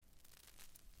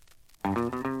Ah,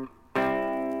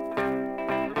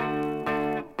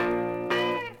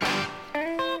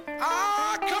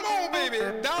 come on, baby,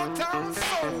 downtown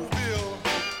Soulville.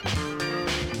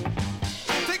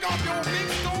 Take off your big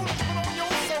stone and put on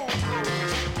your soul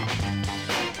clothes.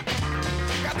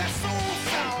 Got that soul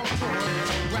sound going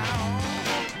around,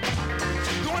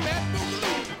 doing that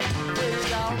boogaloo way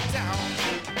downtown.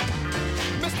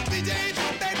 Mr. DJ,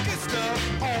 put that good stuff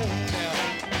on now.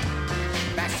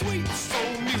 That sweet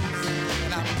soul music,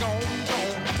 and I'm gone.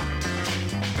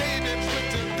 Baby, put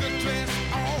the good dress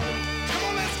on. Come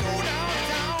on, let's go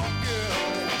downtown, girl.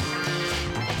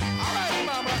 All right,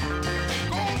 mama,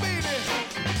 go on, baby,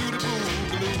 do the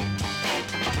boogaloo.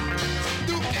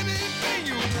 Do anything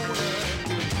you wanna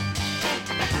do.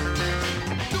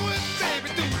 Do it, baby,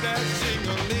 do that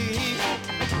jingling,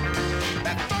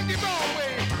 that funky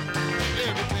Broadway,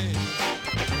 everything.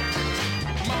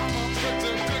 Mama, put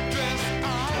the good dress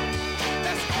on.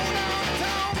 Let's go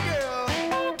downtown, girl.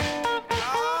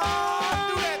 Ah,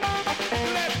 do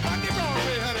that funky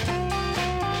Broadway, honey.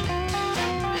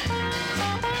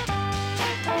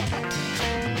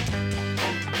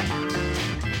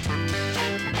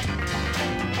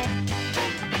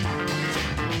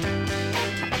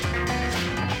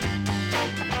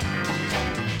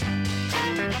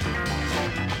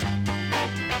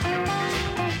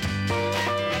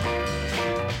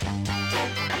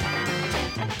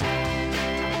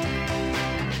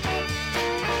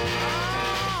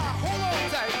 Ah, hold on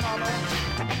tight, mama.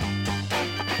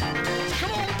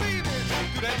 Come on, baby,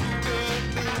 do that good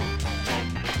thing.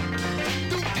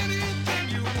 Do anything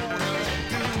you wanna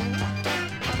do.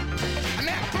 And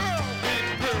that pearl,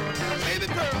 baby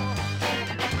pearl.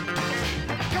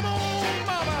 Come on,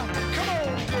 mama, come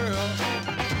on, girl.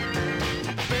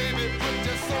 Baby, put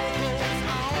your soul clothes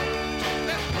on.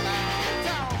 Let's go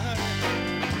downtown, honey.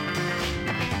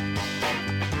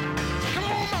 Come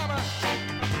on, mama.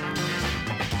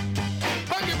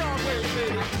 Funky Broadway,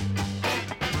 baby.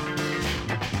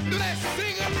 Do that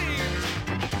sing-a-ling.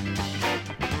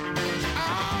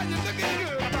 Ah, you're looking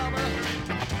good, mama.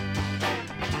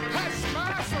 Hush my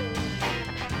soul.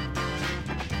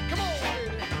 Come on,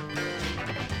 baby.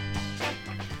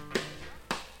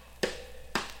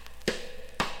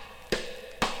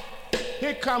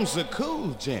 Here comes the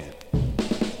cool gent.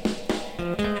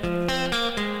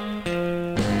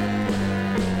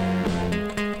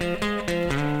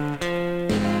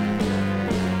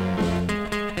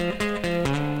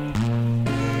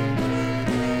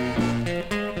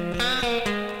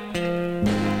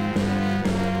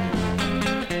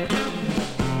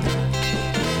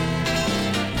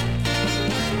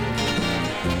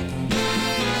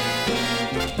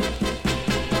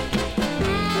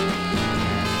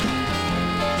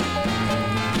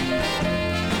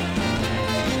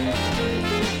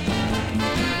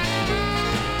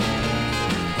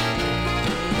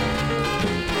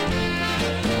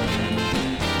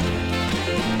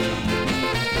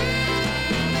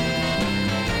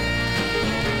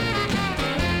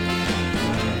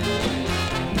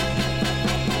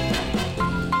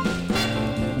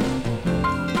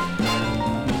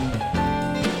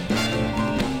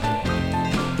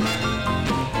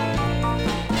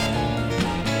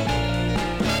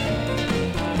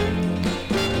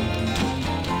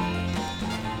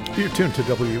 You're tuned to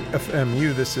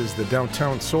WFMU. This is the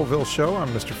Downtown Soulville Show. I'm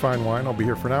Mr. Fine Wine. I'll be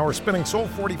here for an hour spinning Soul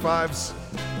 45s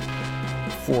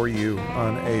for you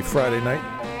on a Friday night.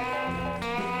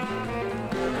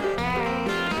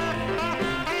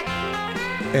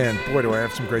 And boy, do I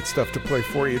have some great stuff to play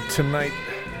for you tonight.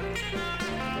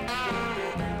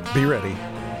 Be ready.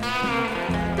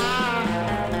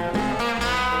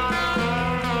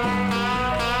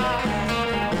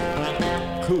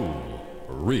 Cool,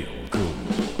 real cool.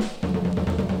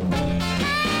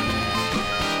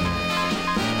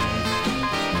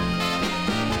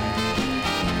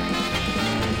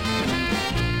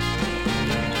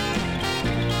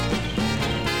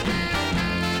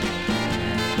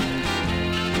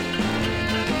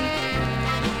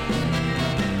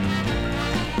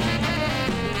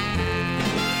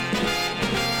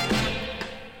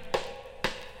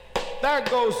 There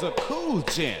goes the cool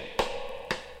gent.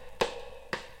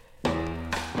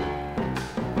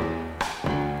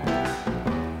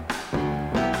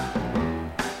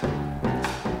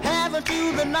 Haven't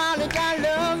you the knowledge I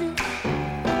love you?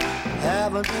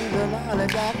 Haven't you the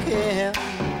knowledge I care?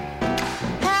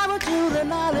 Haven't you the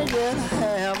knowledge that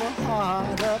I have a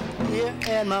heart up here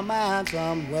in my mind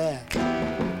somewhere?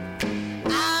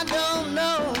 I don't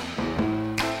know.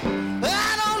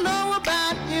 I don't know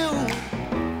about you.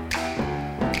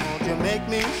 Won't you make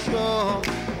me sure?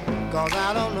 'Cause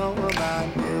I don't know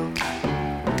about you.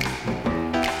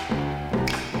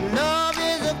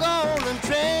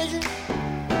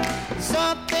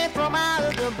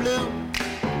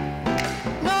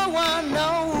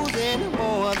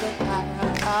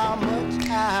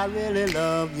 really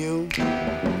love you.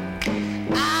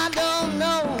 I don't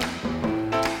know,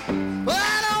 but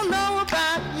I don't know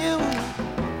about you.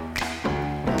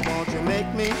 Won't you make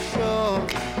me sure,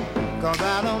 'cause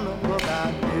I don't know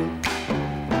about you.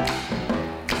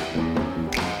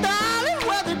 Darling,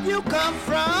 where did you come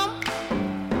from?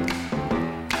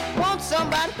 Won't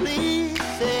somebody please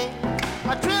say,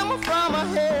 I tremble from my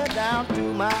head down to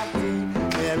my feet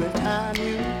every time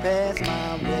you pass my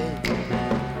way.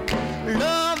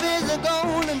 Love is a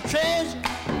golden treasure,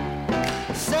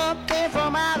 something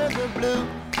from out of the blue.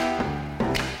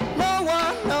 No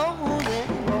one knows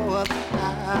anymore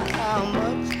how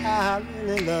much I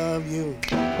really love you.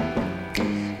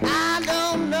 I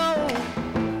don't know,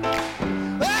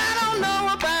 I don't know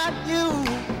about you.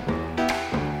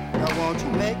 Now won't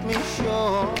you make me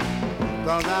sure,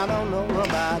 'cause I don't know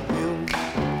about you.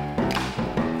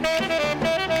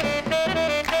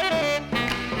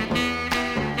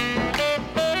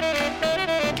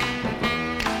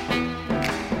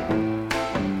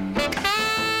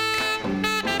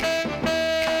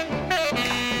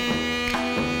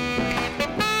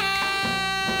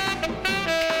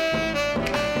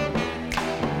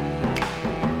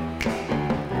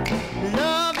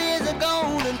 Love is a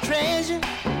golden treasure,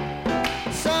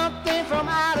 something from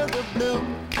out of the blue.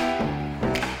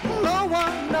 No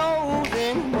one knows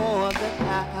anymore than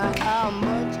how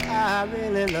much I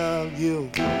really love you.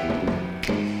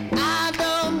 I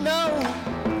don't know,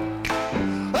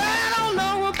 I don't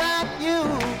know about you.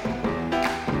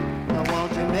 Now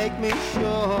won't you make me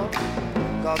sure,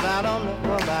 'cause I don't know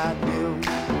about you.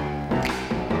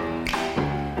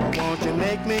 Won't you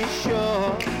make me sure,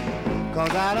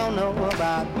 'cause I don't know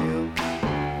about you.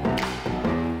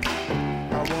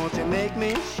 Won't you make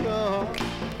me sure,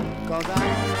 'cause I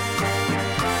don't know.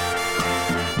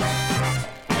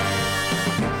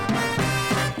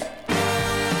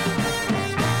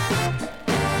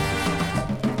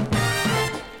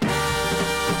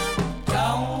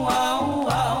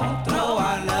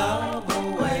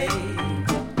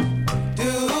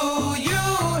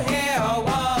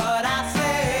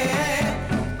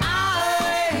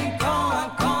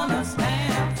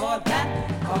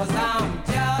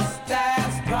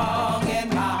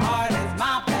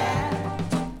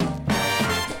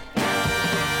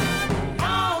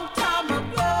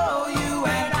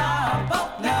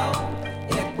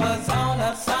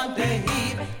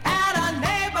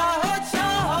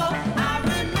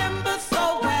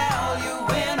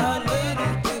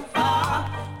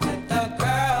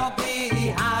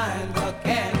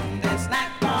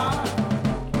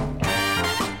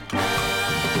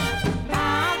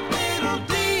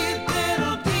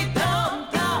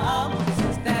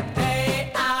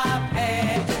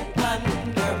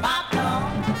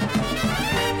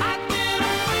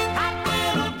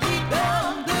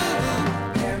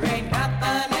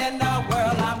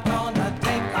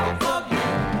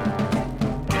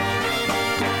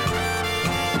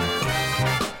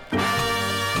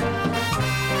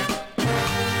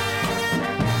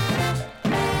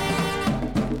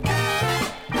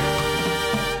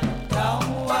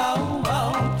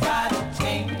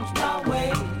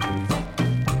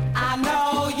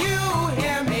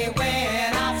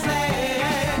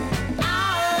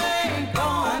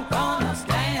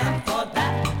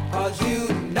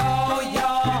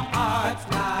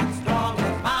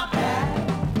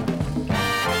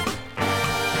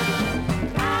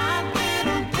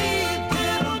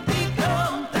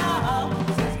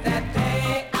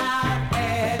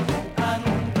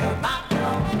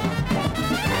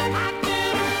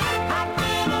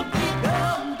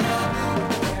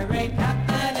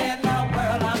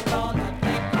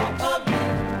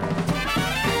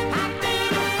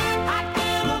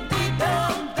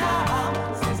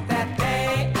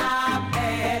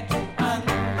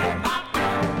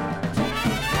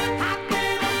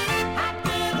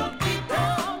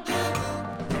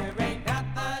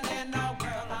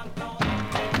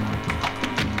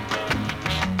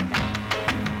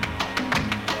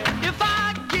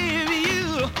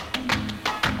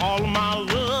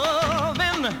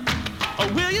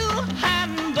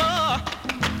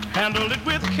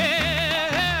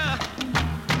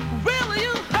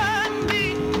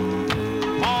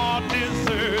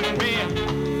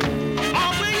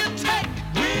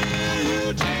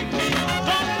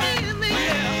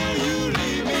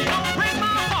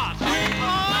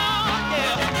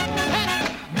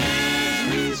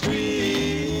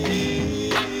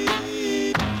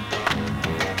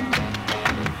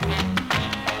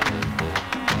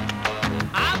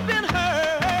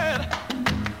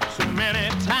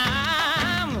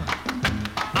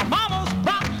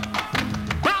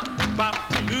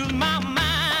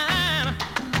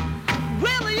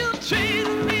 treat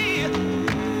me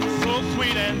so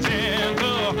sweet and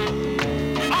gentle?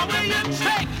 Or will you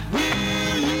take me?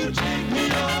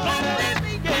 Don't leave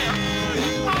me,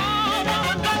 yeah. Oh,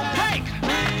 woman, don't break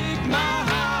my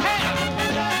heart.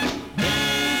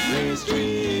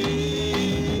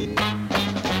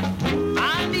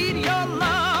 I need your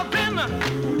loving,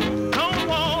 don't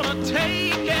wanna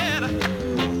take it,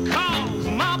 'cause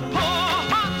my poor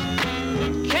heart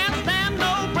can't stand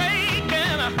no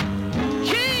breaking.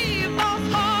 Keep those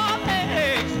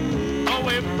heartaches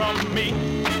away from me.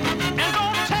 And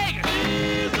don't take it.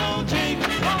 Please don't take it.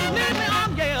 Don't leave me on,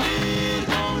 yeah. Please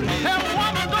don't leave me. Hey,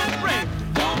 woman, don't break.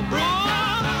 Don't break. Oh,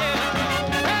 yeah.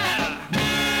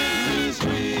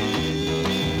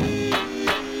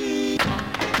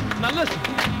 Now listen,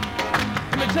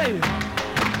 let me tell you.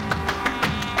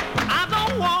 I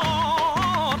don't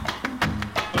want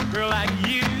a girl like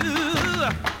you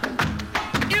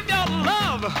if your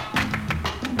love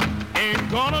ain't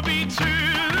gonna be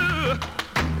true.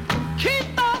 Keep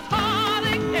those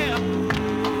heartaches,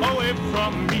 yeah, away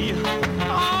from me.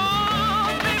 Oh,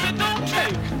 baby, don't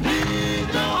take. Please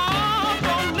don't. Oh,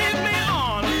 don't leave me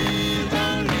on. Please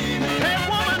don't leave me. Hey,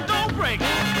 woman, don't break.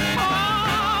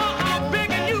 Oh, I'm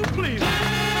begging you, please.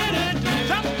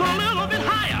 Just a little bit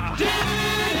higher.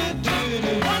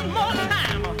 One more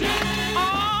time. Oh,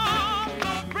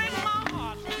 don't break my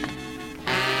heart.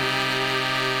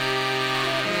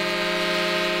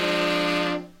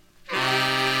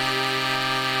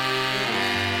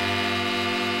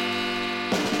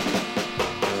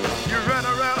 You run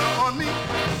around on me,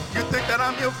 you think that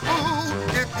I'm your fool.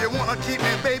 If you wanna keep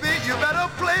me, baby, you better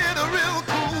play it real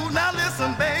cool. Now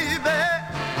listen, baby,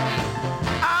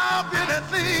 I'll be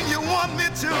anything you want me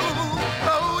to.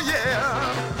 Oh yeah,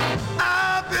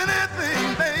 I'll be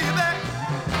anything, baby,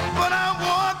 but I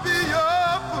won't be your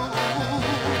fool.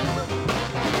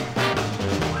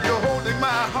 You're holding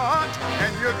my heart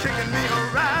and you're kicking me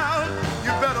around.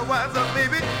 You better wise up,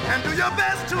 baby, and do your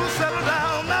best to settle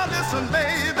down. Now listen,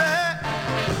 baby,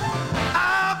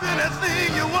 I'll be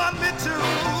anything you want me to.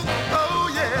 Oh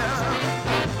yeah,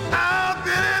 I'll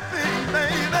be anything,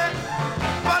 baby,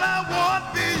 but I won't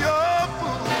be your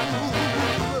fool.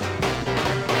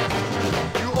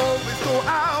 You always go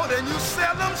out and you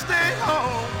seldom stay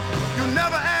home. You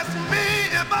never ask me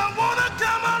if I wanna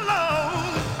come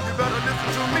along. You better listen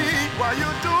to me while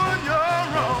you're doing your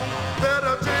wrong.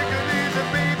 Better take it easy,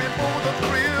 baby, before the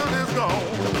thrill is gone.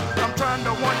 I'm trying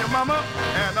to warn you, mama,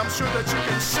 and I'm sure that you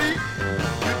can see.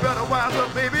 You better wise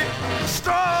up, baby,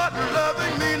 start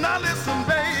loving me. Now listen,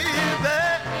 baby,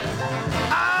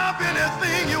 I'll be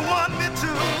anything you want me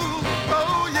to.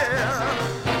 Oh yeah,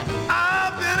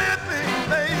 I'll be anything,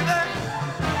 baby,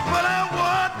 but I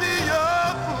won't be your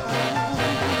fool.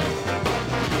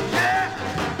 Yeah,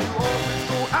 you always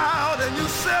go out and you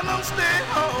seldom stay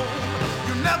home.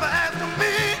 You never ask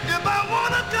me if I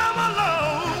wanna come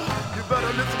along. You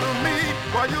better listen to me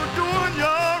while you're doing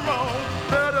your wrong.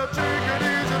 Better take it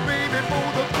easy, baby,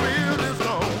 before the thrill is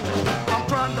gone. I'm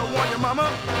trying to warn you, mama,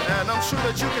 and I'm sure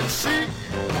that you can see.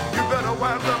 You better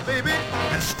wise up, baby,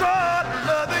 and start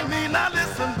loving me. Now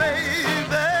listen,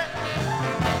 baby,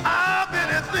 I'll be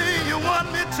anything you want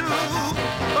me to.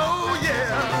 Oh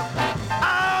yeah,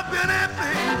 I'll be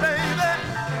anything, baby,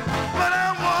 but I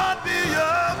won't be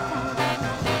your fool.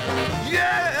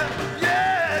 Yeah,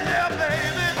 yeah, yeah,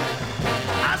 baby.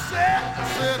 I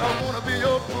said I wanna be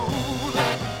your fool.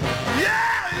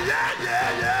 Yeah, yeah, yeah,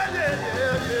 yeah, yeah,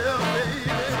 yeah, yeah,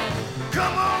 baby.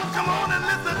 Come on and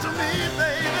listen to me,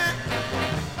 baby.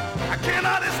 I can't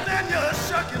understand your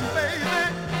shucking, baby.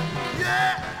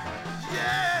 Yeah,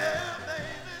 yeah,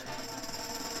 baby.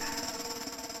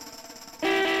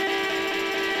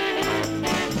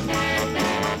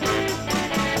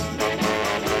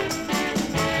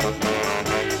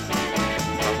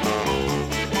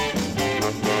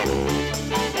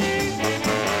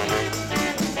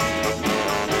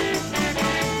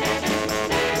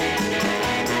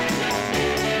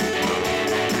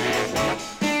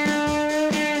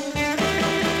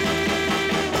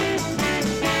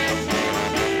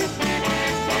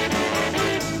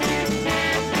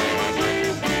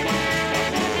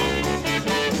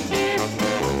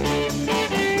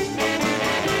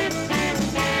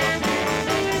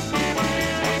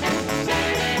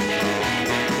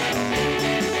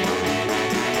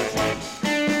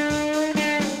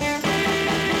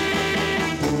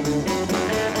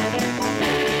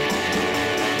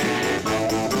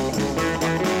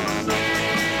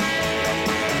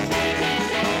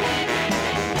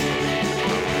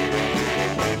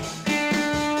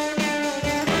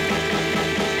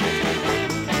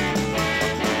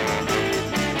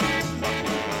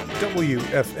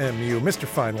 WFMU, Mr.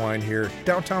 Fine Wine here,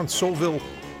 downtown Soulville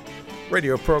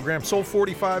radio program, Soul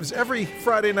 45s, every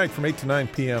Friday night from 8 to 9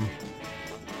 p.m.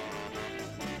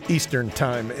 Eastern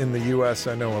time in the U.S.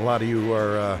 I know a lot of you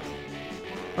are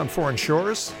on foreign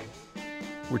shores,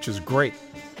 which is great.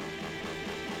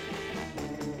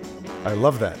 I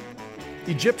love that.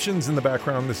 Egyptians in the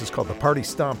background, this is called The Party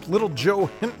Stomp. Little Joe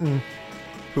Hinton,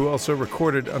 who also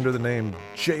recorded under the name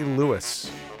Jay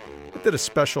Lewis. I did a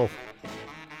special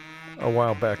a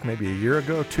while back, maybe a year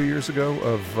ago, 2 years ago,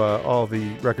 of all the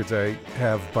records I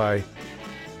have by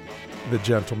the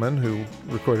gentleman who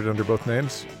recorded under both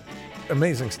names.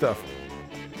 Amazing stuff.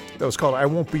 That was called I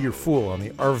Won't Be Your Fool on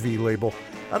the RV label.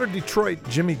 Out of Detroit,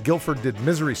 Jimmy Guilford did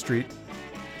Misery Street.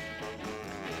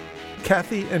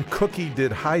 Kathy and Cookie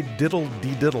did High Diddle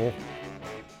Dee Diddle.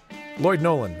 Lloyd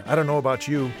Nolan, I Don't Know About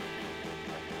You.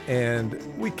 And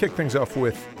we kick things off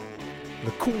with The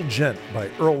Cool Gent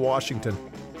by Earl Washington.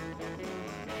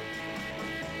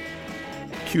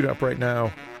 Queued up right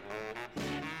now.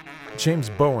 James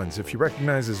Bowens. If you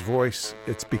recognize his voice,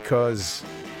 it's because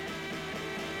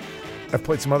I've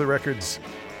played some other records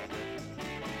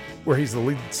where he's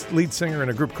the lead singer in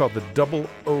a group called the Double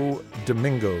O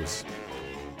Domingos.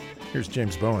 Here's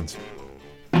James Bowens.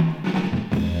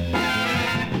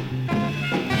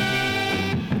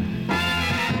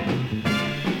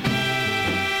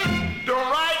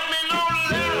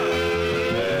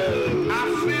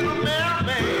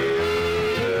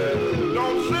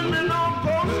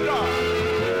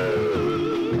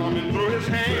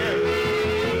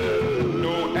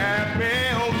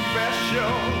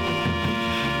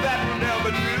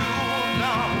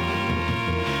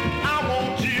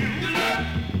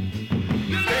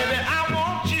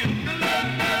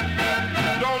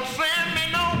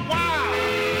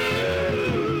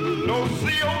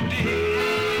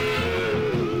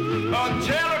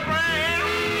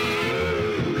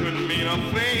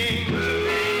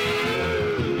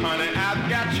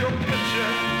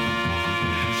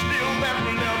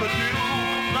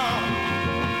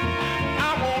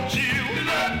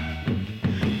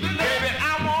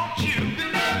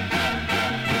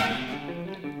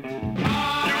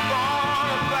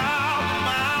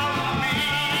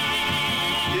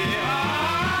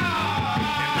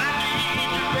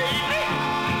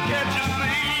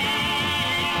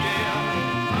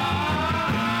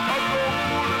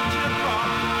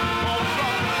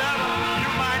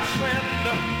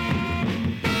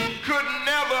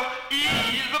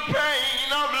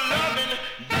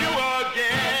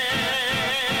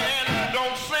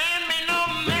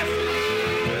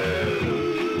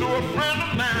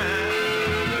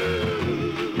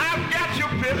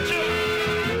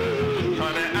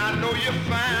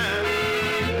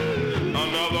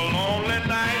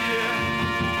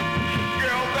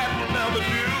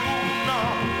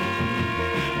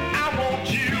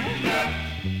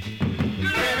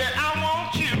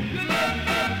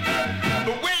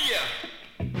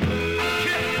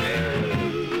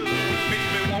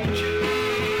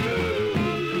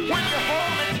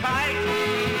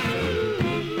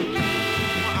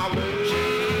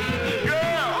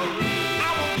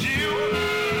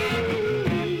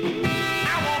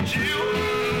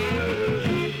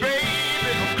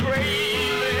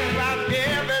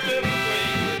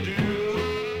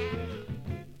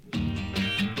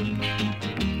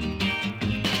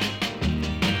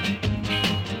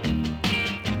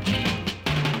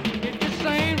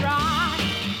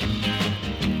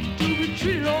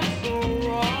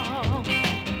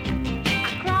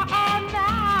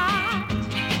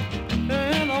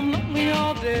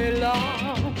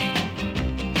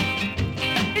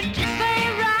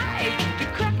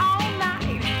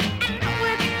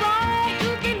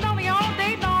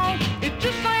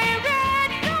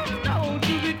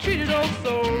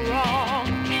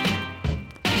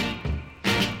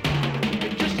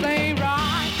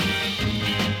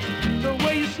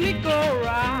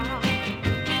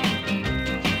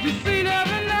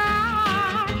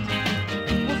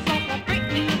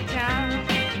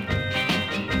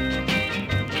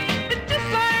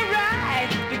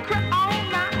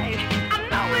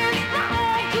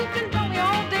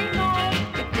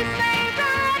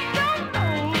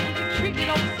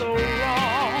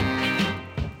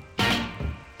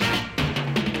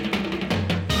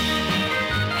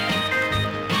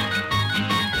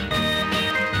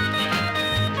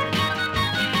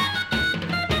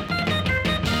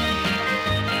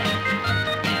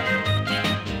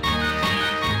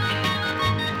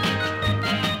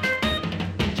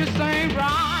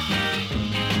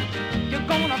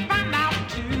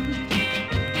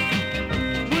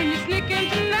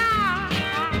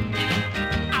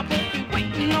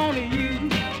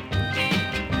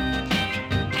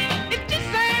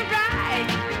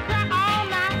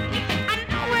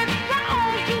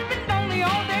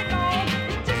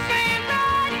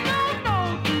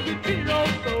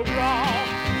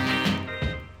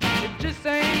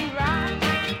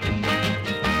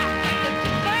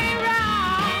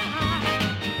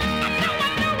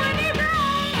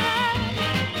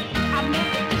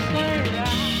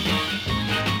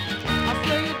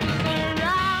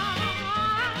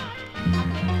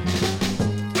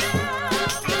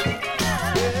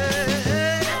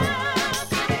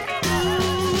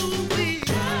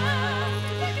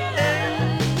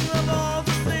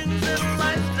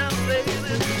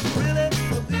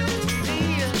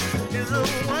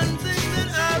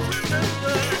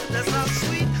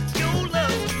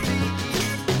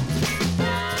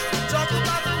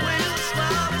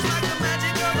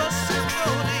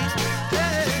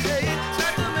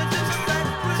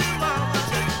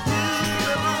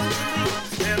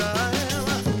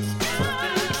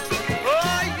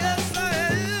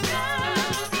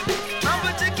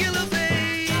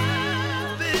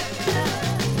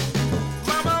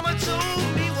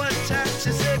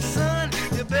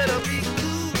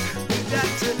 got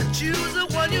to choose the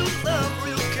one you love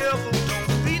real careful.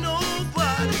 Don't be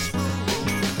nobody's fool.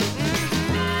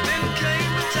 Then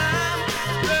came the time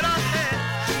that I had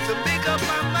to make up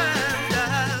my mind.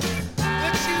 I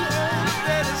put you on a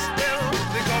pedestal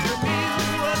because the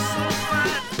music was so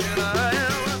fine. And I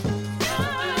am,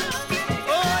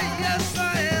 oh yes I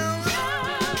am,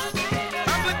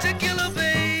 I'm particular,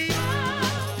 babe.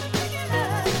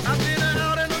 I've been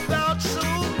out and about so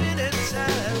many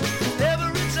times.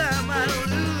 Every time I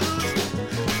lose,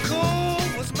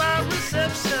 cold was my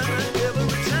reception.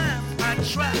 Every time I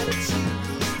try to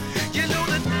choose, you know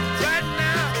that right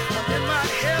now I'm in my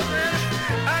heaven.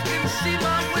 I can see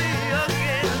my way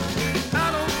again.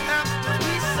 I don't have to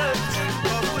be certain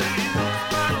of where you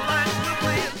my life will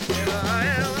win. And I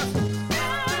am,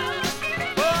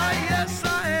 oh yes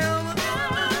I am,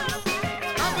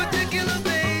 I'm particular,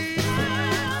 baby.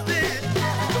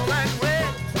 Don't like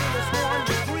red, this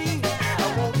orange or green. I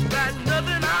won't buy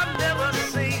nothing I've never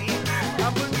seen.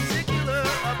 I'm particular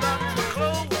about my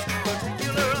clothes,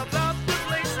 particular about the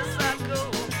places I go.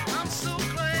 I'm so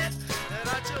glad that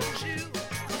I chose you,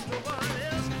 'cause no one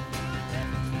else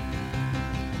could.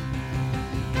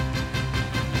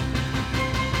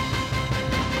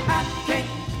 I can't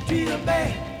treat her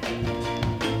bad,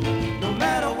 no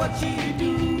matter what she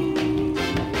do.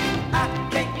 I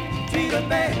can't treat her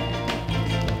bad,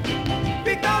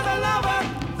 because I love her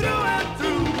through and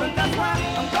through, and that's why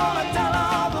I'm gonna tell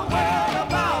all the world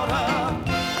about her.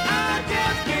 I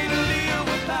just can't live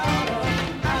without her.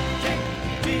 I can't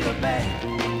treat her bad,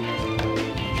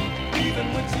 even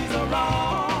when she's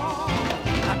wrong.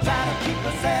 I try to keep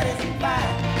her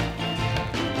satisfied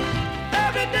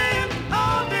every day and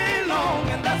all day long,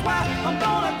 and that's why I'm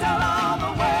gonna tell all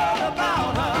the world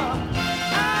about her.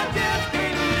 I just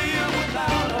can't live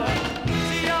without her.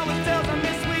 She always tells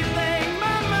me sweet things,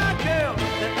 my girl,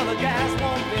 that other guys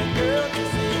want their girl to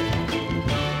see.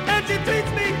 And she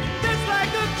treats me just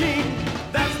like a king.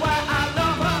 That's why I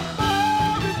love her.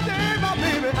 Oh, this day, my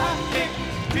baby, I can't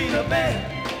treat her bad,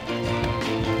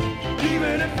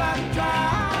 even if I try.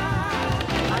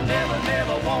 I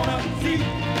never wanna see.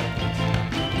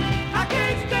 I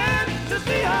can't stand to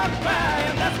see her cry,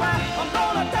 and that's why I'm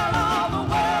gonna tell all the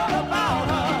world about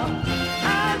her.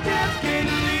 I just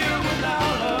can't live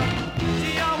without her.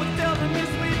 She always tells me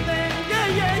sweet things, yeah,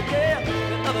 that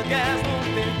other guys want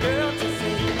their girl to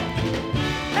see.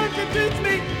 And she treats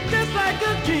me just like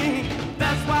a king.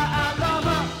 That's why I love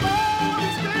her. Oh,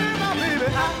 stay my baby,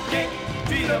 I can't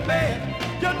treat her bad.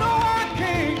 You know I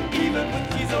can't, even when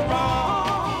she's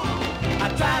wrong. I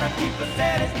try to keep her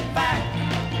satisfied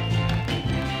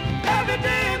every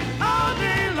day and all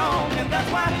day long, and that's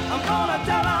why I'm gonna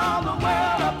tell all the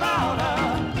world about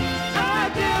her. I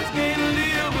just can't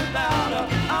live without her.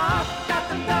 I've got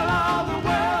to tell all the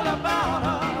world about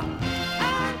her.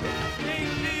 I just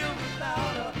can't live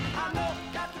without her. I know,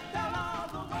 got to tell all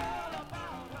the world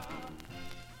about her.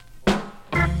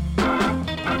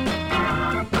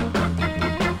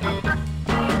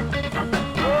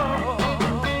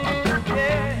 Oh,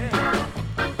 yeah.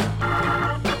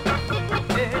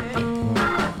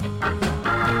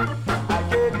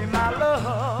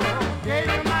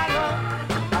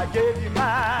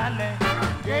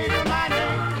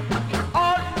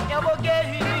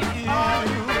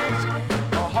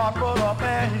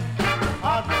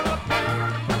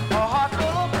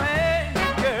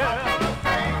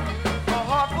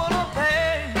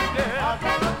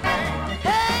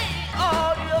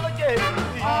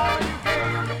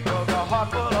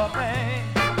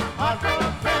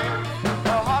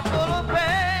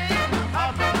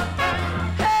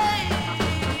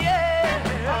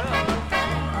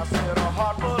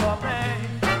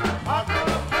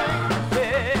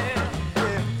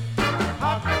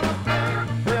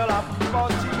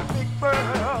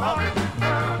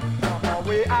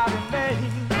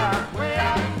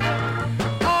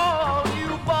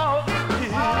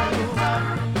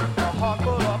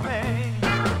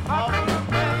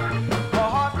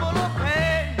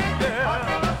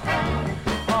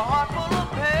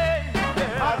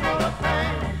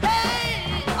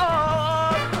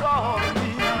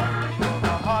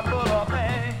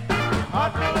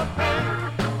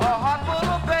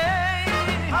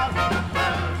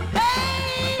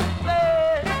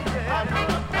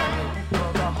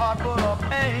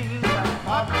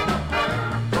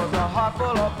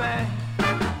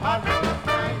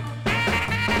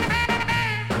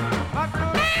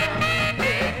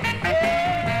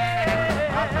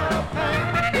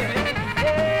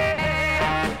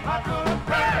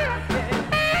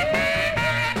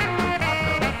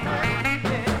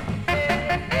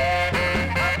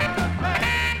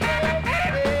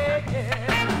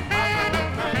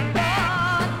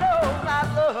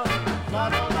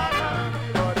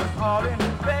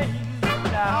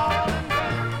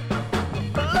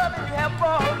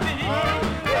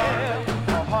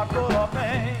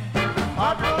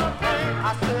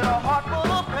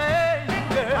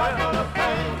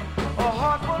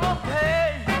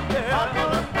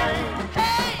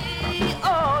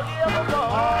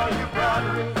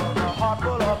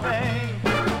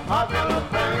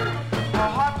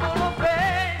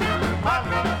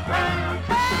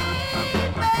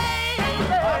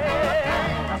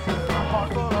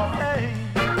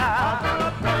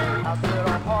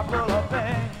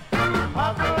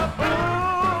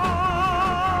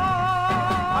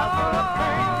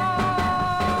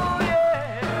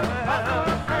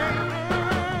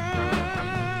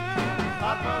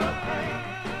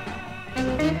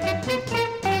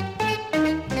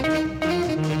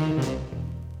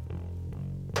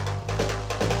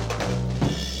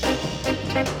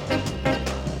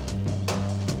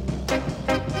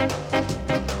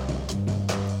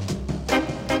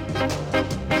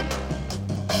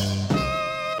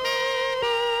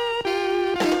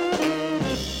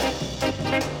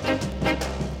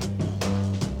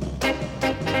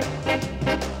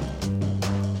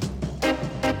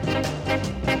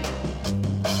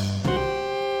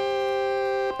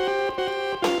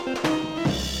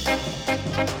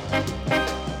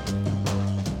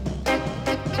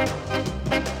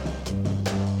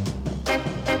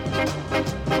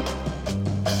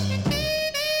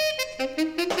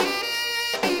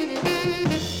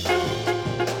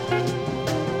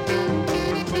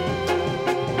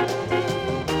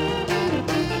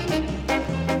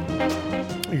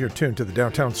 You're tuned to the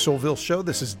Downtown Soulville Show.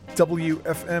 This is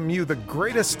WFMU, the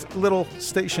greatest little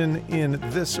station in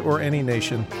this or any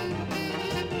nation.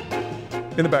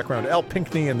 In the background, Al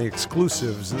Pinkney and the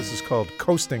Exclusives. This is called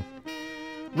Coasting.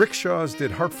 Rickshaws did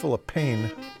Heartful of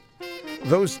Pain.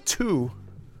 Those two,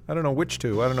 I don't know which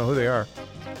two, I don't know who they are.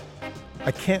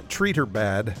 I Can't Treat Her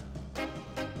Bad.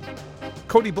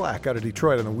 Cody Black out of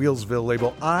Detroit on the Wheelsville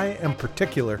label. I Am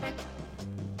Particular.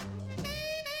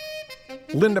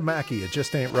 Linda Mackey, It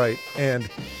Just Ain't Right. And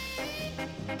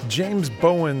James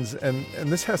Bowens, and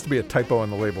this has to be a typo on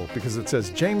the label because it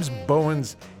says James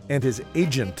Bowens and his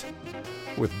agent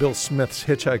with Bill Smith's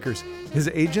Hitchhikers. His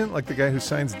agent, like the guy who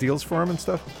signs deals for him and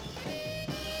stuff?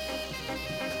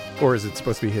 Or is it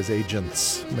supposed to be his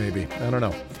agents, maybe? I don't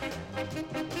know.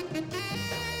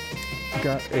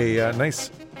 Got a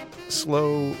nice,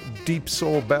 slow, deep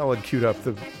soul ballad queued up.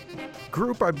 The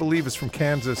group, I believe, is from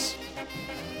Kansas.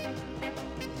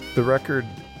 The record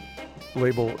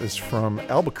label is from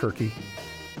Albuquerque.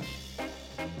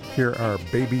 Here are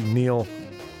Baby Neil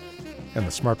and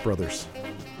the Smart Brothers.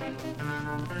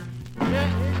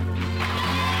 Yeah.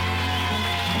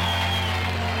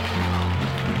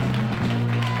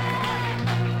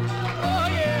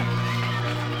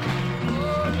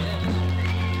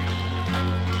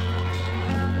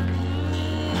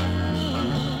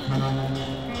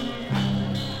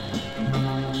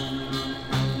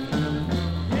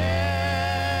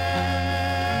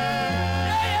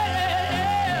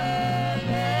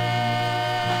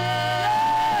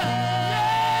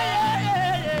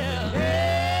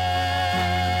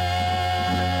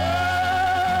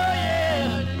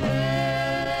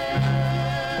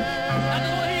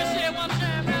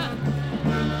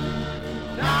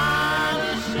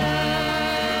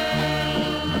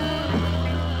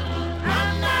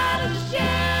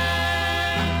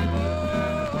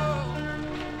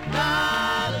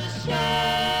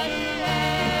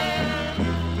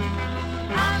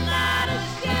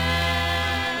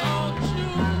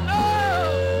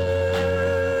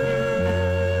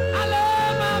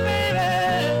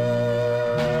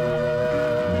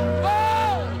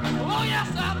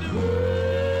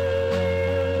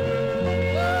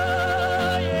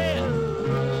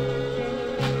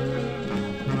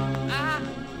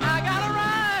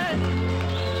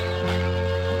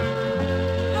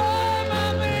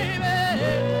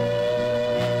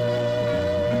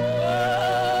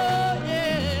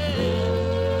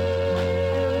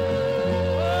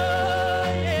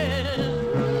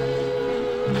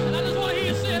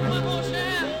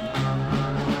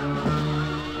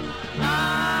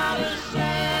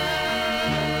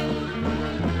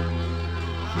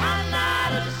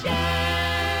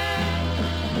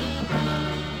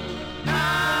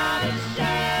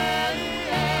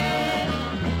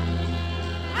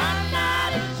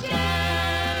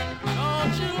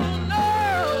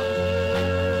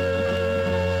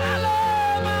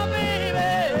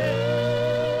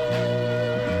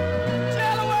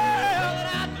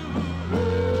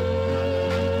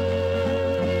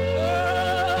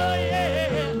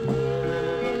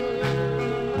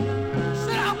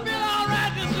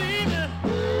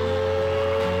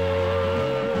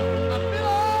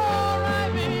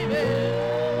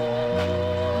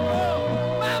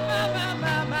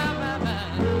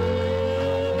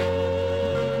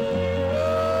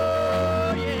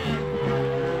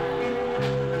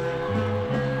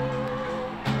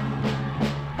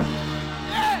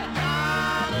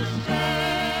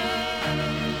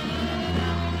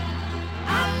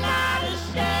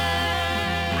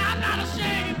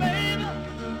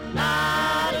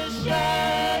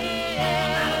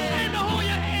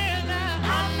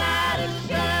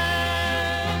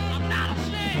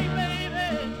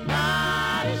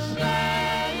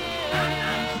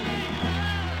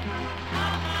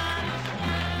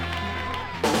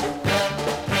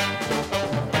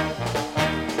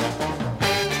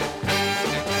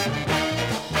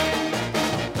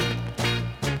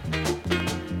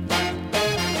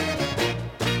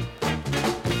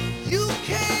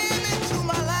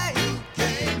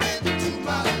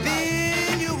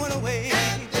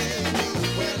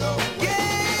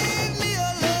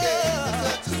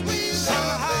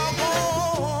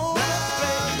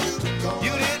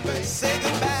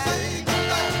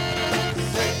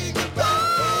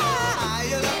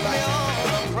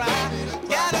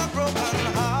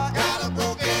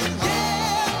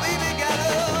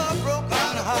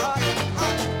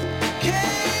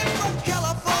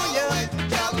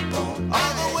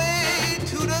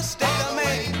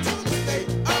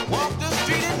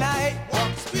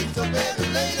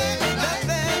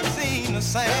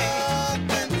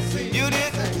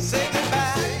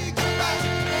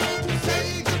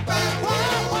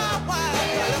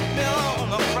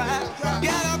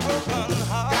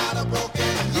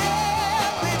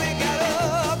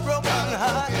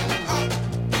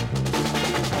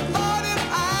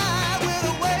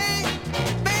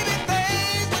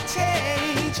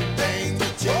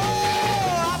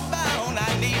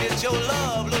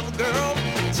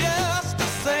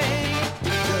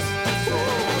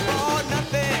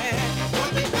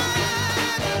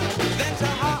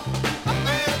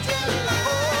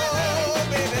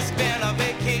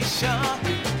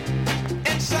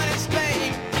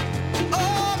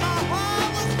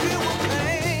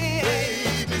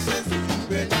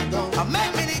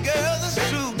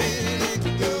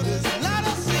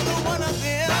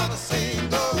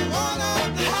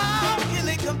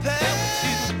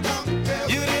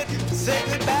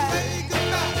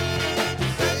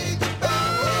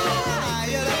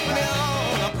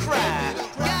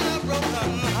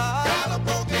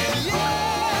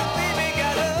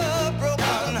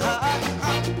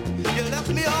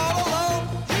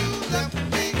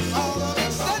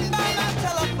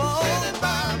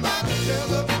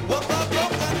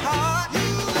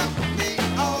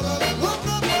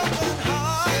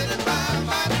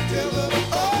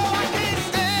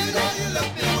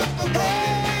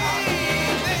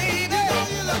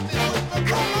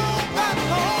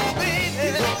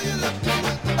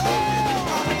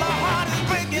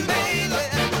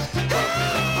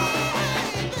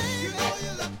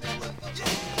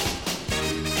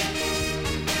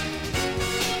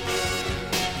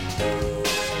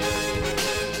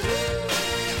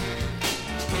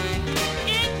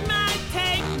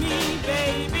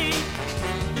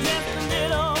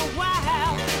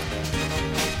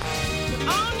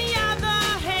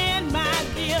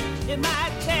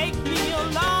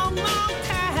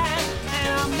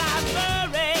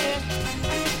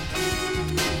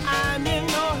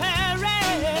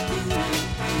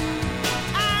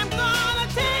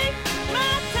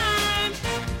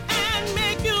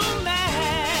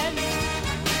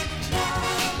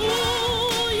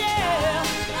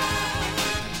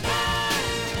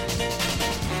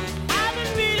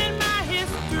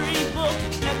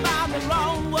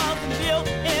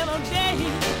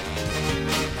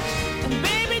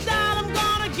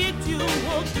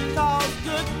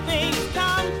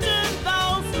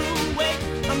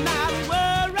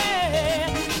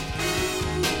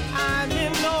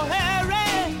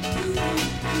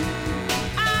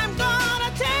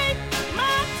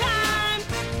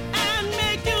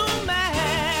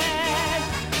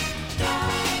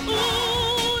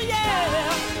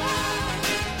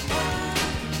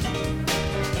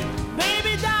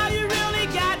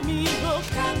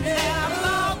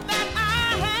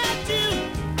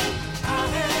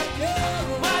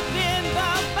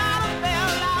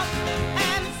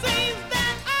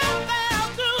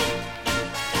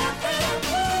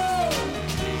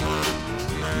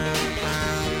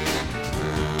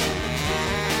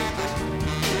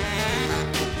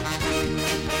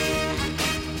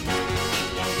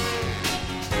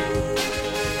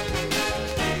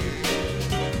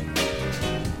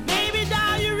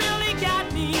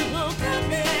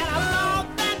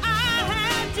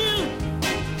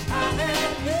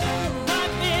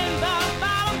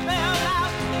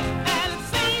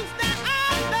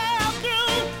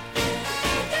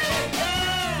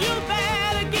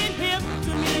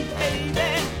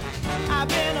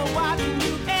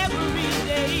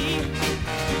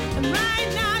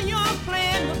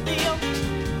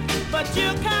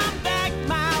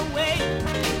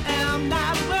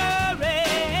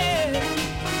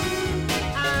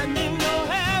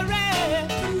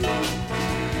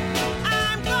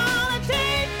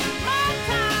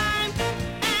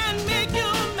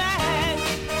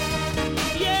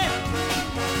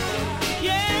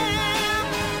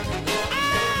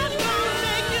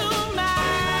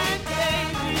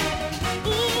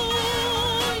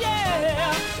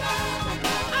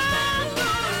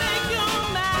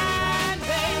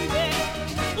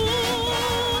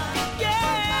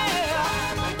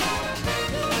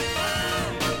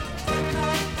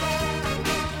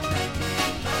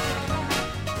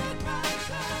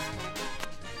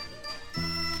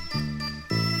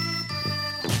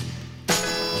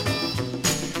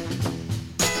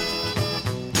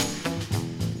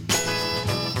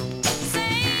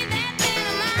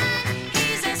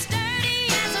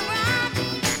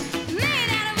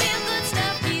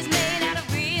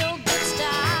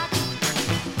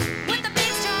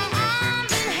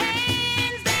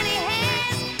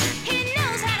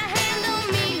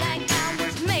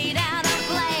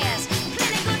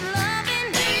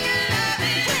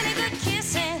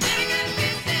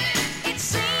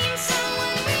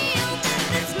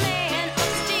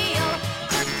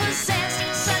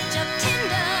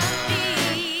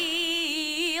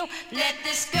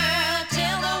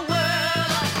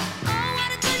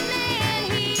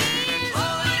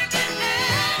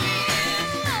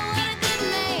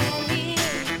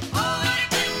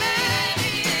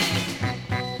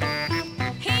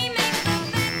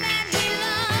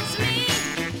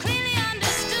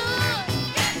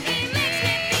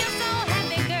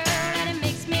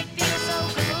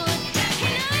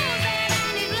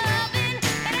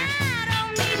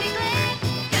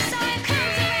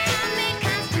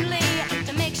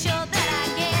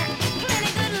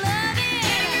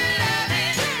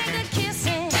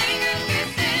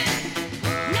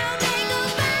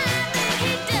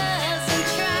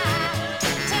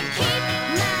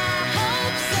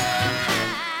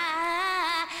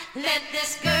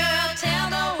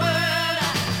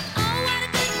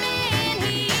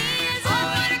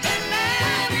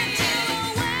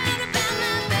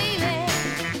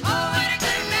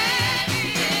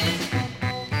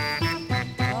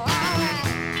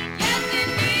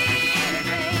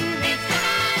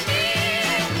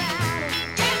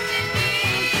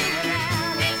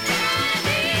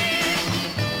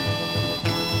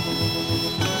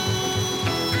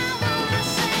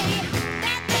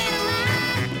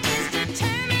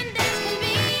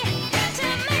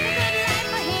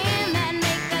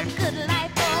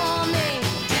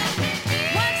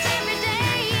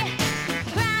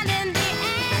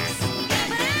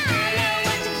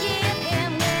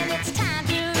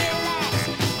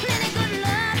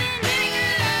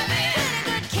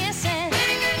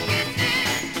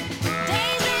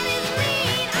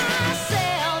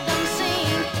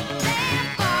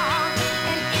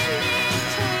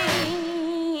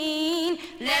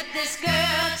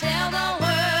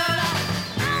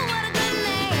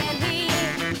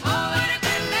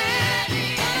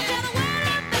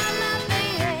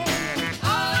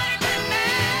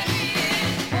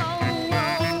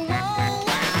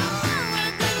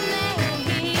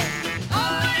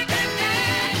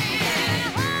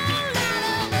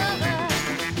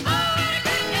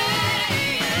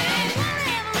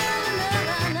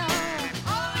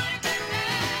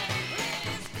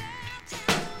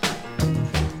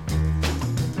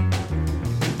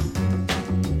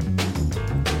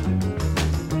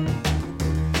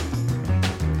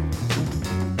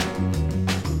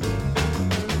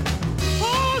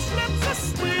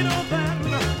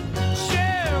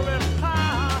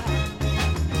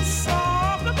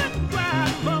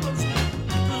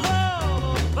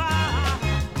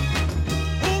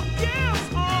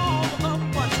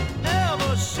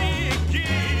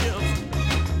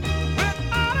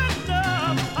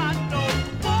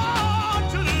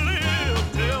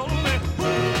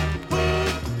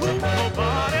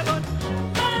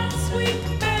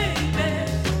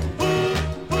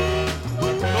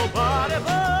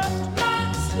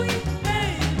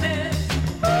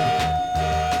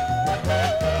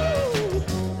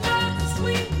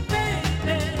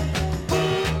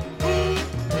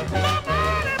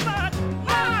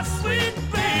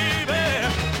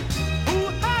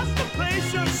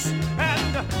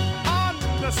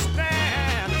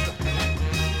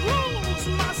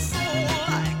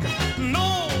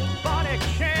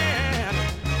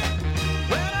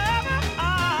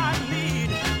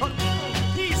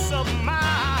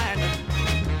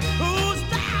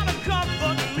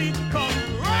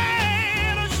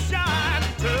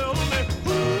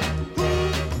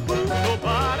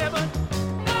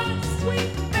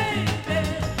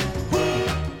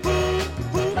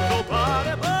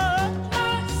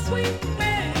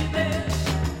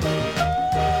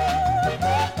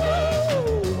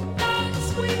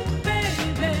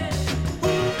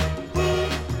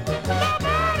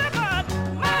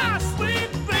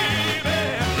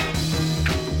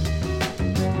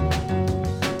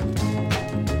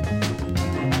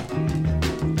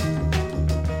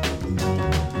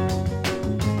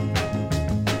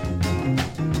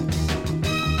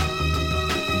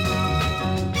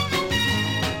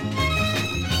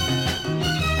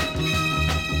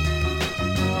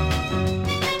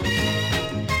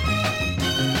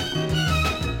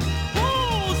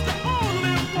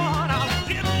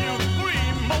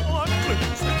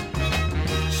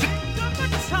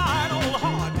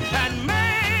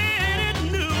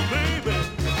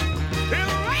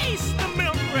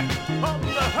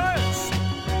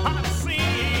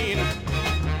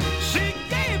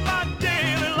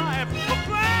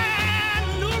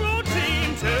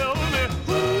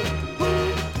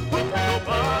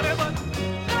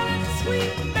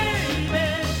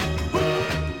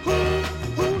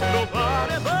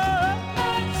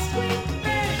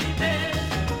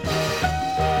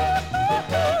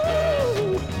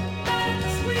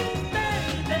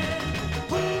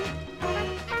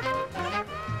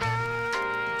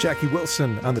 Jackie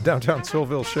Wilson on the Downtown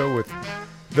Soulville Show with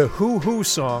the Who Who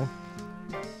song.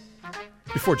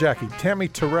 Before Jackie, Tammy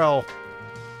Terrell.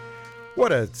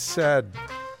 What a sad,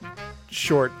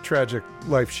 short, tragic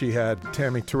life she had.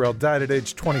 Tammy Terrell died at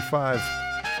age 25,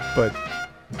 but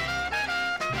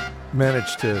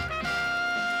managed to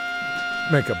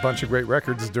make a bunch of great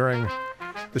records during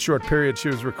the short period she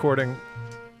was recording.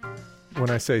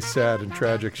 When I say sad and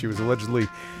tragic, she was allegedly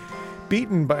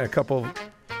beaten by a couple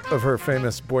of her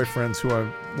famous boyfriends who I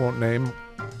won't name.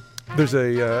 There's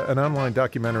an online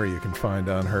documentary you can find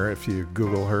on her if you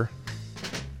Google her.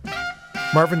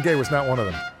 Marvin Gaye was not one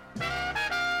of them.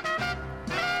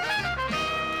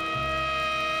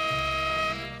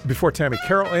 Before Tammy,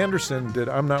 Carol Anderson did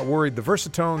I'm Not Worried, the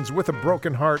Versatones with a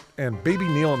Broken Heart, and Baby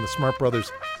Neal and the Smart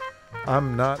Brothers,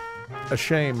 I'm Not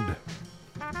Ashamed.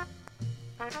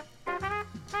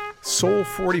 Soul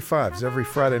 45s every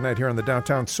Friday night here on the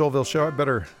Downtown Soulville Show. I'd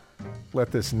better let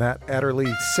this Nat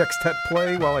Adderley sextet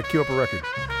play while I cue up a record.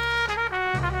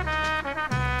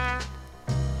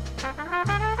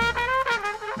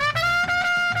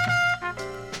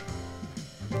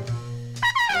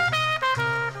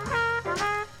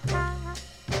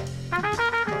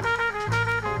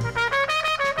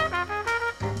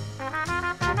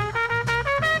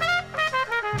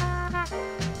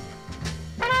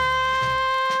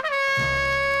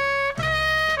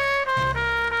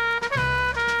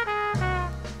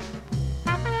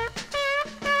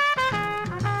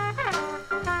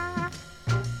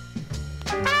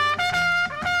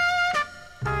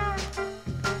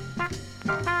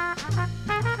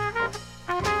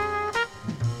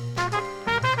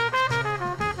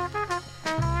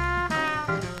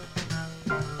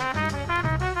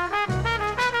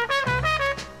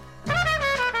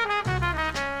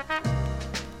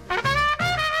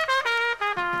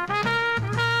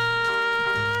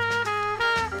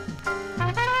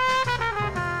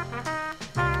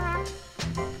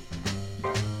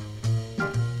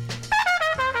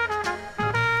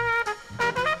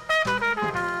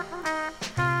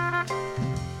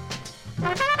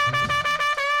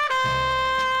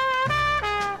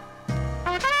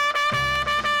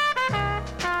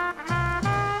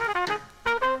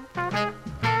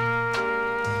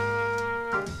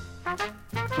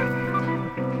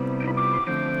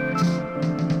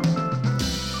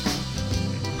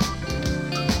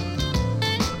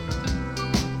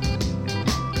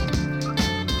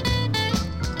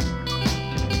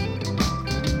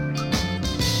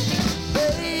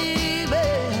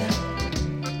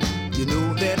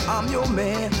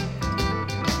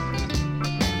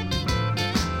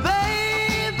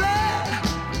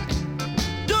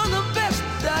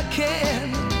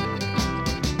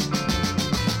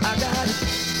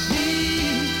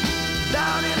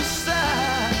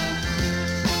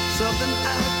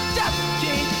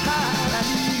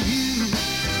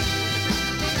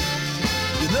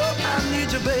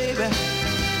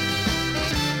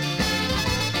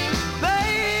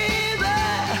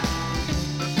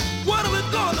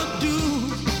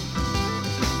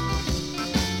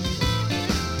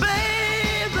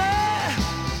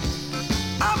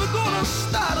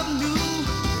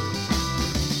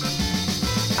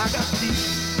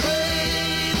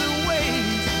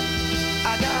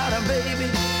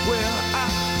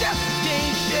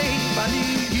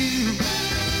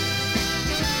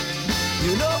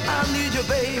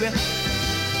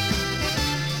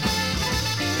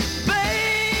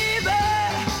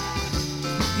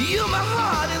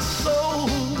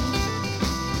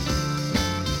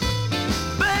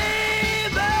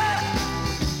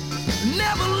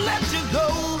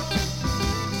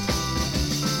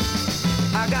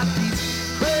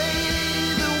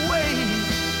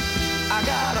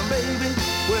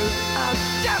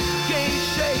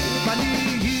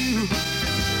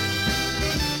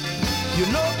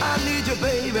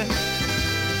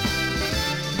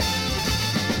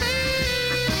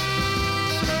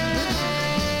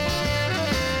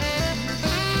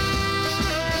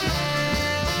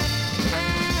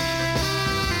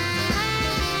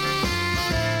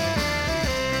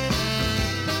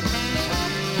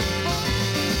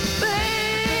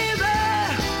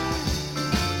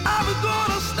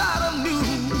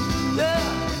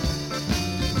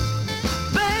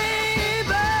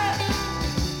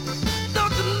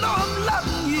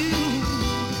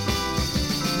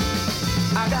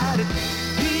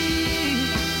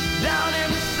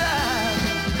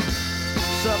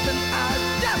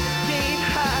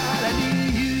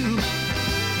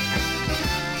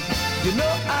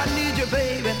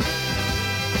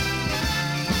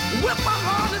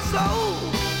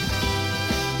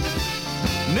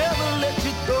 Never let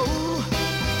you go.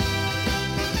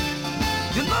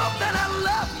 You know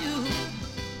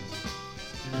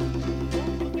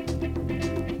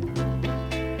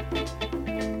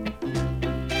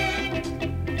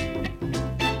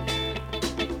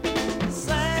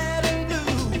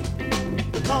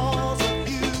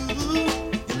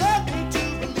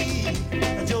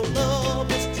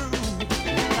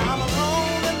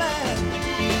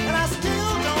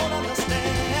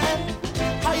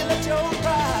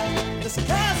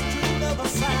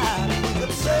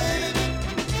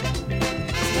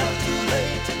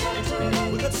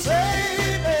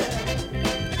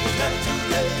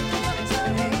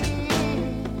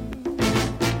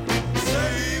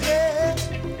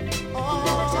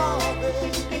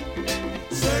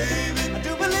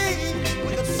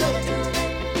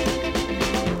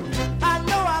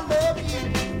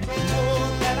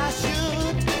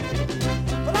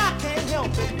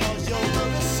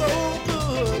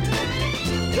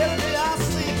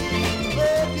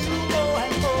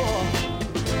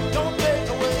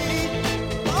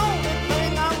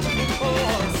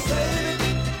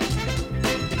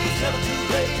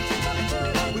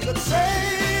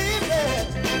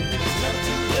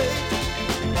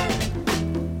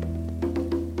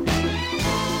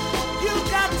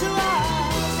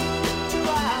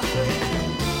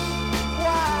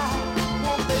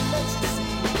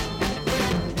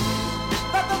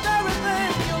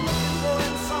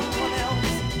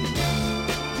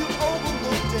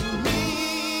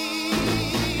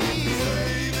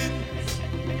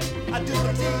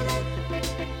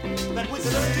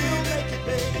still make it,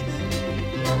 baby.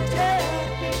 Yeah.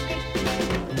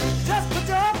 Just put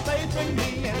your faith in me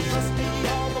and trust me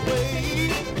all the way.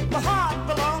 My heart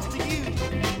belongs to you,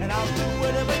 and I'll do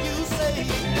whatever you say.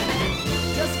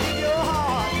 Just give your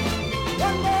heart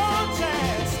one more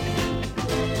chance.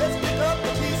 Let's pick up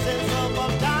the pieces of a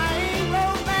dying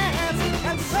romance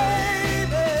and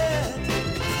save it.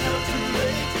 It's never too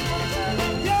late.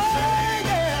 Yeah,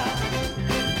 yeah.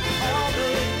 Oh,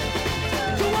 baby,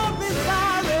 you won't be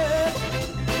sorry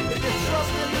if you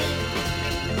trust in me.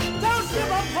 Don't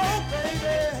give up hope,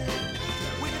 baby.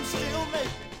 We can still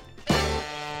make it.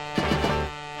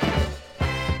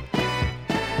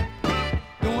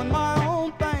 Doing my own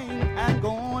thing and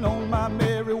going on my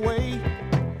merry way.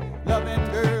 Loving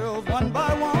girls one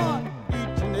by one,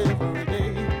 each and every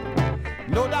day.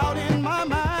 No doubt in my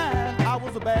mind, I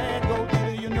was a bad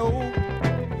go-getter, you know.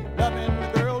 Loving the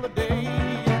girl today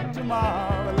and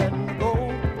tomorrow letting her go.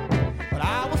 But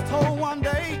I was told one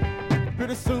day,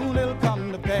 pretty soon it'll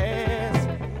come to pass.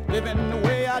 Living the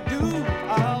way I do,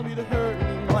 I'll be the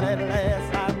hurting one at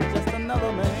last. I'm just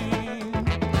another man.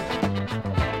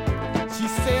 She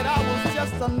said I was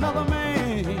just another man.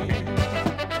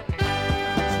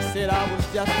 She said I was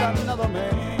just another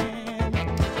man.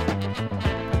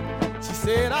 She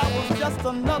said I was just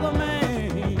another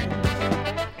man.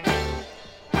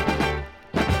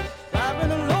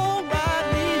 Driving a long ride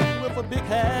leave with a big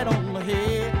hat on my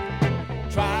head.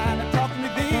 Trying to talk to me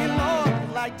then,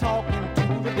 Lord, like talking to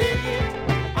the dead.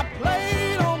 I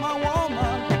played on my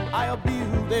woman, I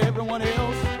abused everyone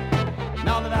else.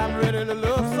 Now that I'm ready to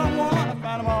love someone, I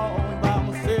find them all by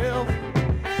myself.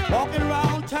 Walking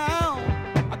around town,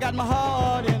 I got my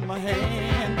heart in my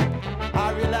hand.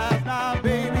 I realize now,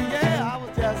 baby, yeah, I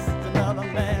was just another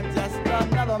man, just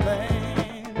another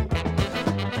man.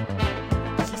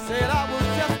 She said I was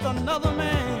just another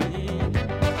man.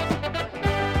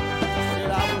 She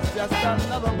said I was just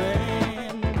another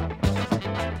man.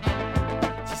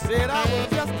 She said I was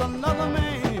just another man.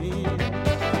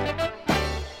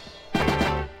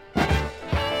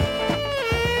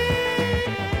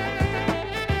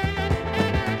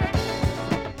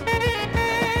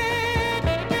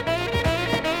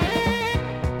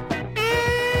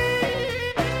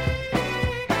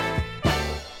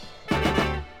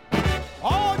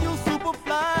 All you super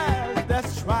flies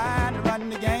that's trying to run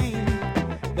the game,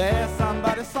 there's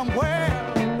somebody somewhere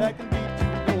that can beat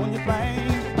you doing your thing.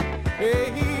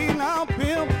 Hey, now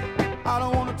pimp, I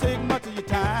don't want to take much of your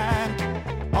time.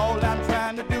 All I'm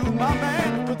trying to do, my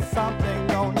man, is put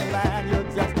something on the line. You're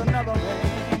just another man.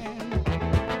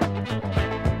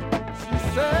 She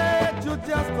said you're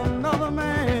just another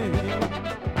man.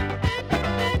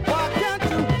 Why can't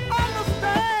you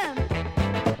understand?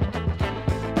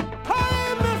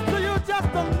 Hey, mister, you're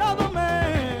just another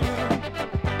man.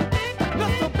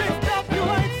 Mr. Big Stuff, you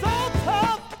ain't so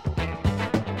tough.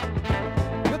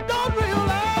 You don't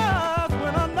realize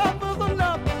when enough is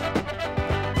enough.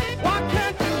 Why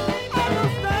can't you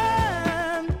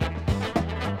understand?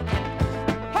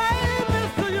 Hey,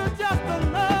 mister, you're just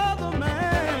another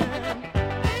man.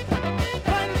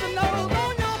 Paint the nose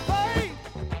on your face.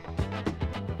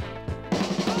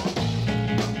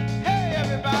 Hey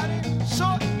everybody,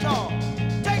 short and tall,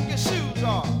 take your shoes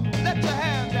off, let your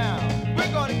hair down.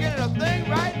 We're gonna get it a thing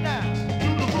right now.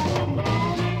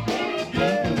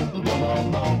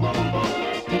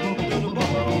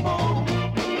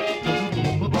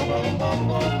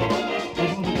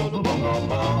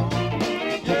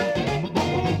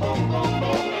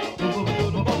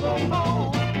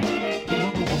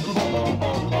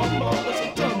 Listen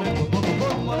to me,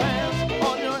 put my hands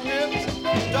on your hips,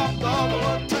 drop the other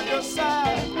one to your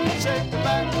side, shake the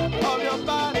back of your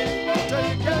body till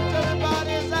you catch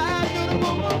everybody's eye. Do the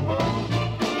boom boom boom.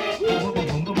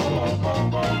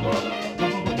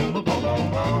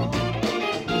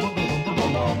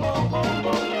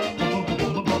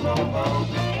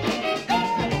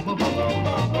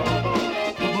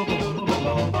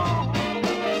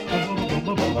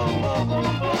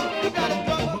 You got it,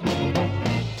 brother.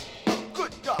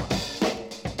 Good God.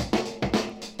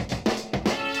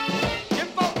 Get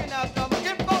funky now, drummer.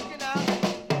 Get funky now.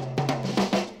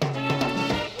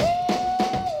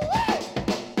 Woo-wee!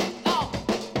 Oh.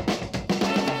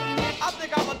 I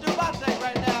think I'm gonna do my thing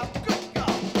right now. Good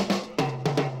God.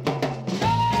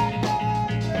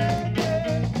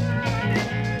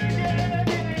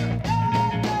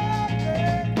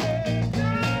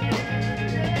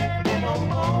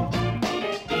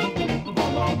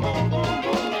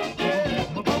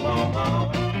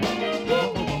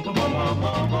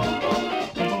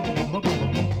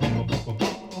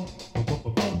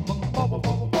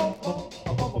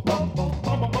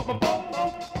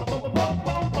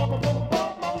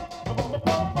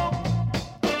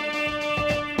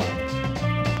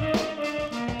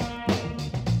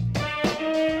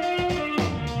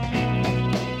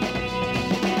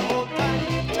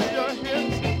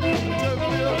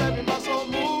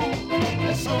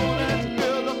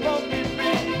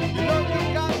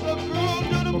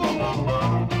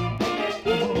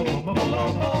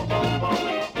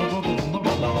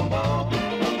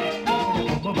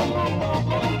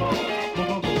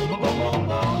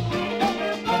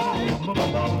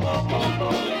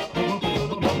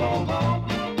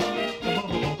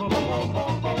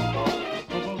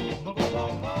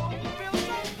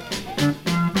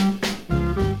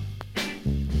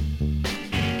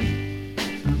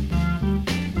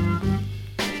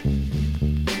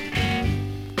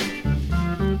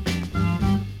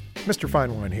 Mr.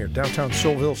 Fine Wine here, Downtown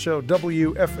Soulville Show,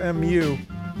 WFMU.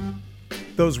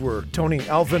 Those were Tony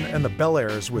Alvin and the Bel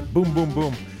Airs with Boom Boom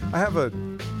Boom. I have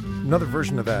another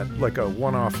version of that, like a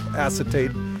one-off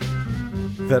acetate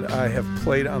that I have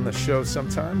played on the show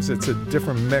sometimes. It's a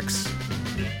different mix,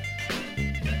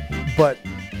 but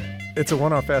it's a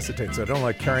one-off acetate, so I don't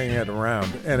like carrying it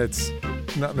around, and it's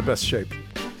not in the best shape.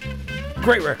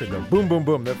 Great record, though. Boom, boom,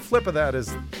 boom. The flip of that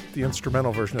is the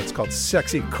instrumental version. It's called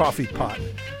Sexy Coffee Pot,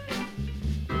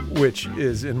 which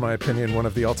is, in my opinion, one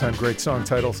of the all-time great song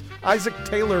titles. Isaac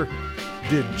Taylor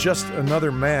did Just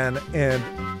Another Man, and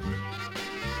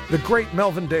the great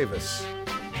Melvin Davis,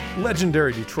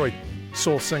 legendary Detroit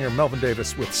soul singer Melvin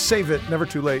Davis, with Save It, Never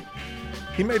Too Late.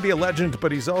 He may be a legend,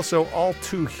 but he's also all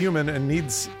too human and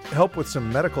needs help with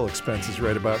some medical expenses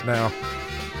right about now.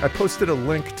 I posted a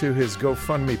link to his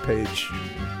GoFundMe page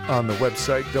on the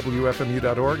website,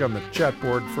 WFMU.org, on the chat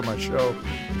board for my show.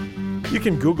 You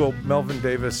can Google Melvin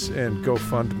Davis and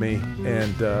GoFundMe,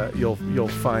 and you'll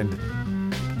find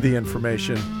the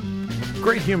information.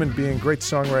 Great human being, great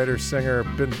songwriter, singer,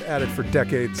 been at it for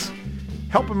decades.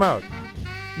 Help him out.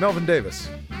 Melvin Davis.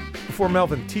 Before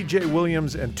Melvin, T.J.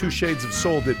 Williams and Two Shades of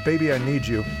Soul did Baby I Need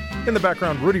You. In the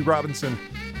background, Rudy Robinson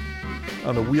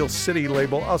on the Wheel City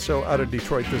label, also out of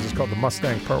Detroit. This is called The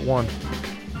Mustang Part 1.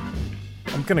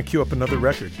 I'm going to cue up another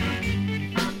record.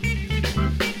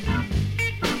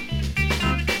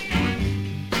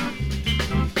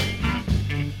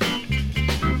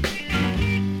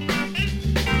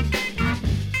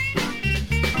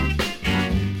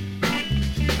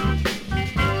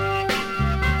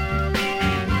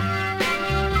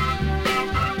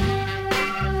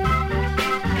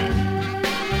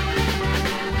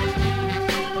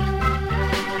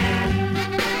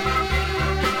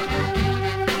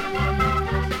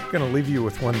 Going to leave you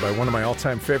with one by one of my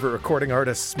all-time favorite recording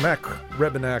artists, Mac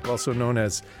Rebennack, also known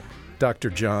as Dr.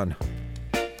 John.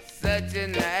 Such a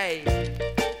night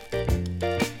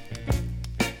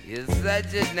is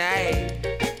such a night.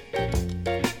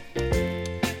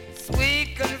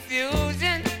 Sweet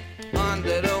confusion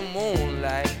under the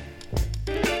moonlight.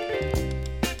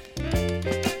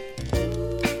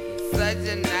 Such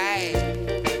a night,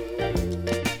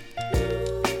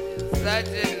 such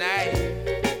a night.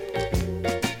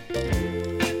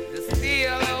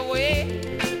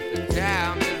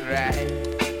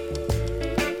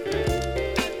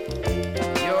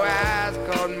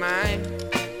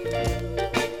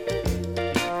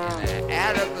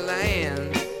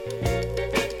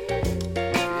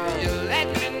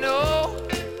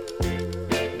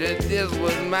 This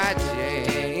was my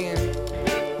chance.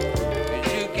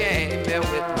 You came there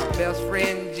with my best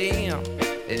friend Jim,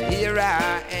 and here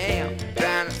I am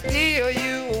trying to steal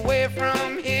you away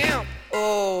from him.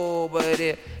 Oh, but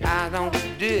if I don't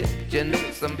do it, you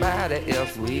know somebody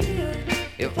else will.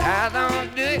 If I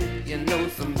don't do it, you know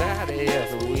somebody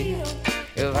else will.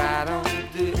 If I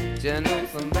don't do it, you know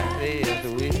somebody else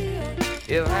will.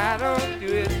 If I don't do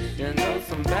it, you know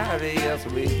somebody else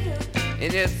will.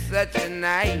 And it's such a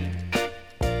night.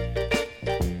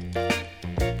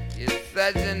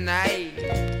 Such a night,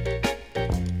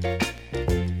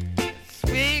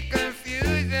 sweet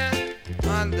confusion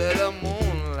under the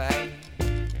moonlight.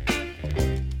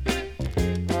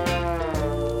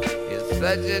 It's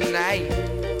such a night,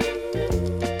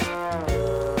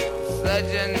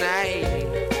 such a night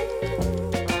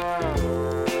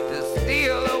to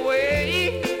steal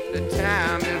away. The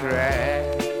time is right.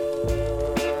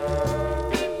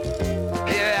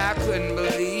 Yeah, I couldn't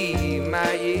believe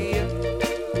my ears.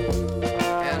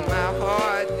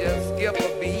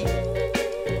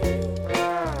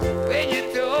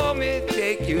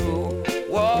 You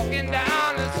walking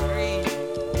down the street.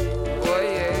 Oh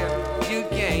yeah, you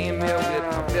came here with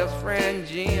my best friend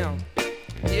Jim.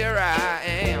 Here I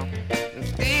am,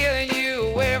 stealing you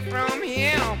away from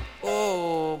him.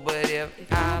 Oh, but if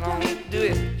I don't do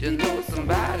it, you know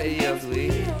somebody else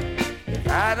will. If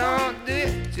I don't do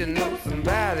it, you know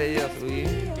somebody else will.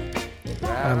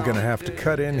 I'm going to have to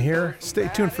cut in here. Stay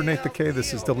tuned for Nate the K.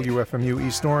 This is WFMU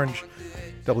East Orange,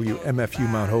 WMFU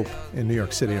Mount Hope in New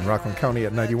York City and Rockland County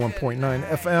at 91.9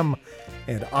 FM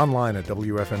and online at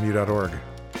WFMU.org.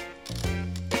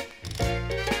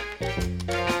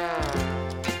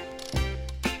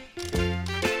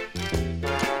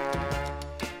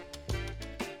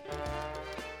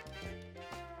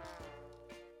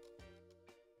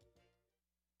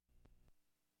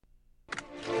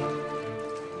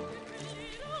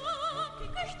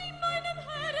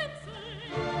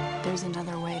 There's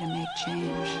another way to make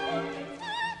change,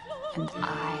 and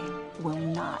I will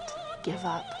not give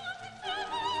up.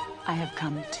 I have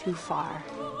come too far.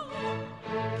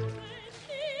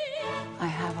 I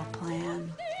have a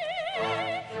plan.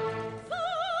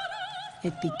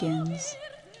 It begins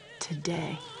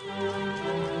today.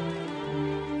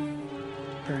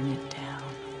 Burn it down.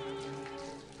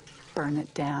 Burn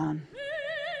it down.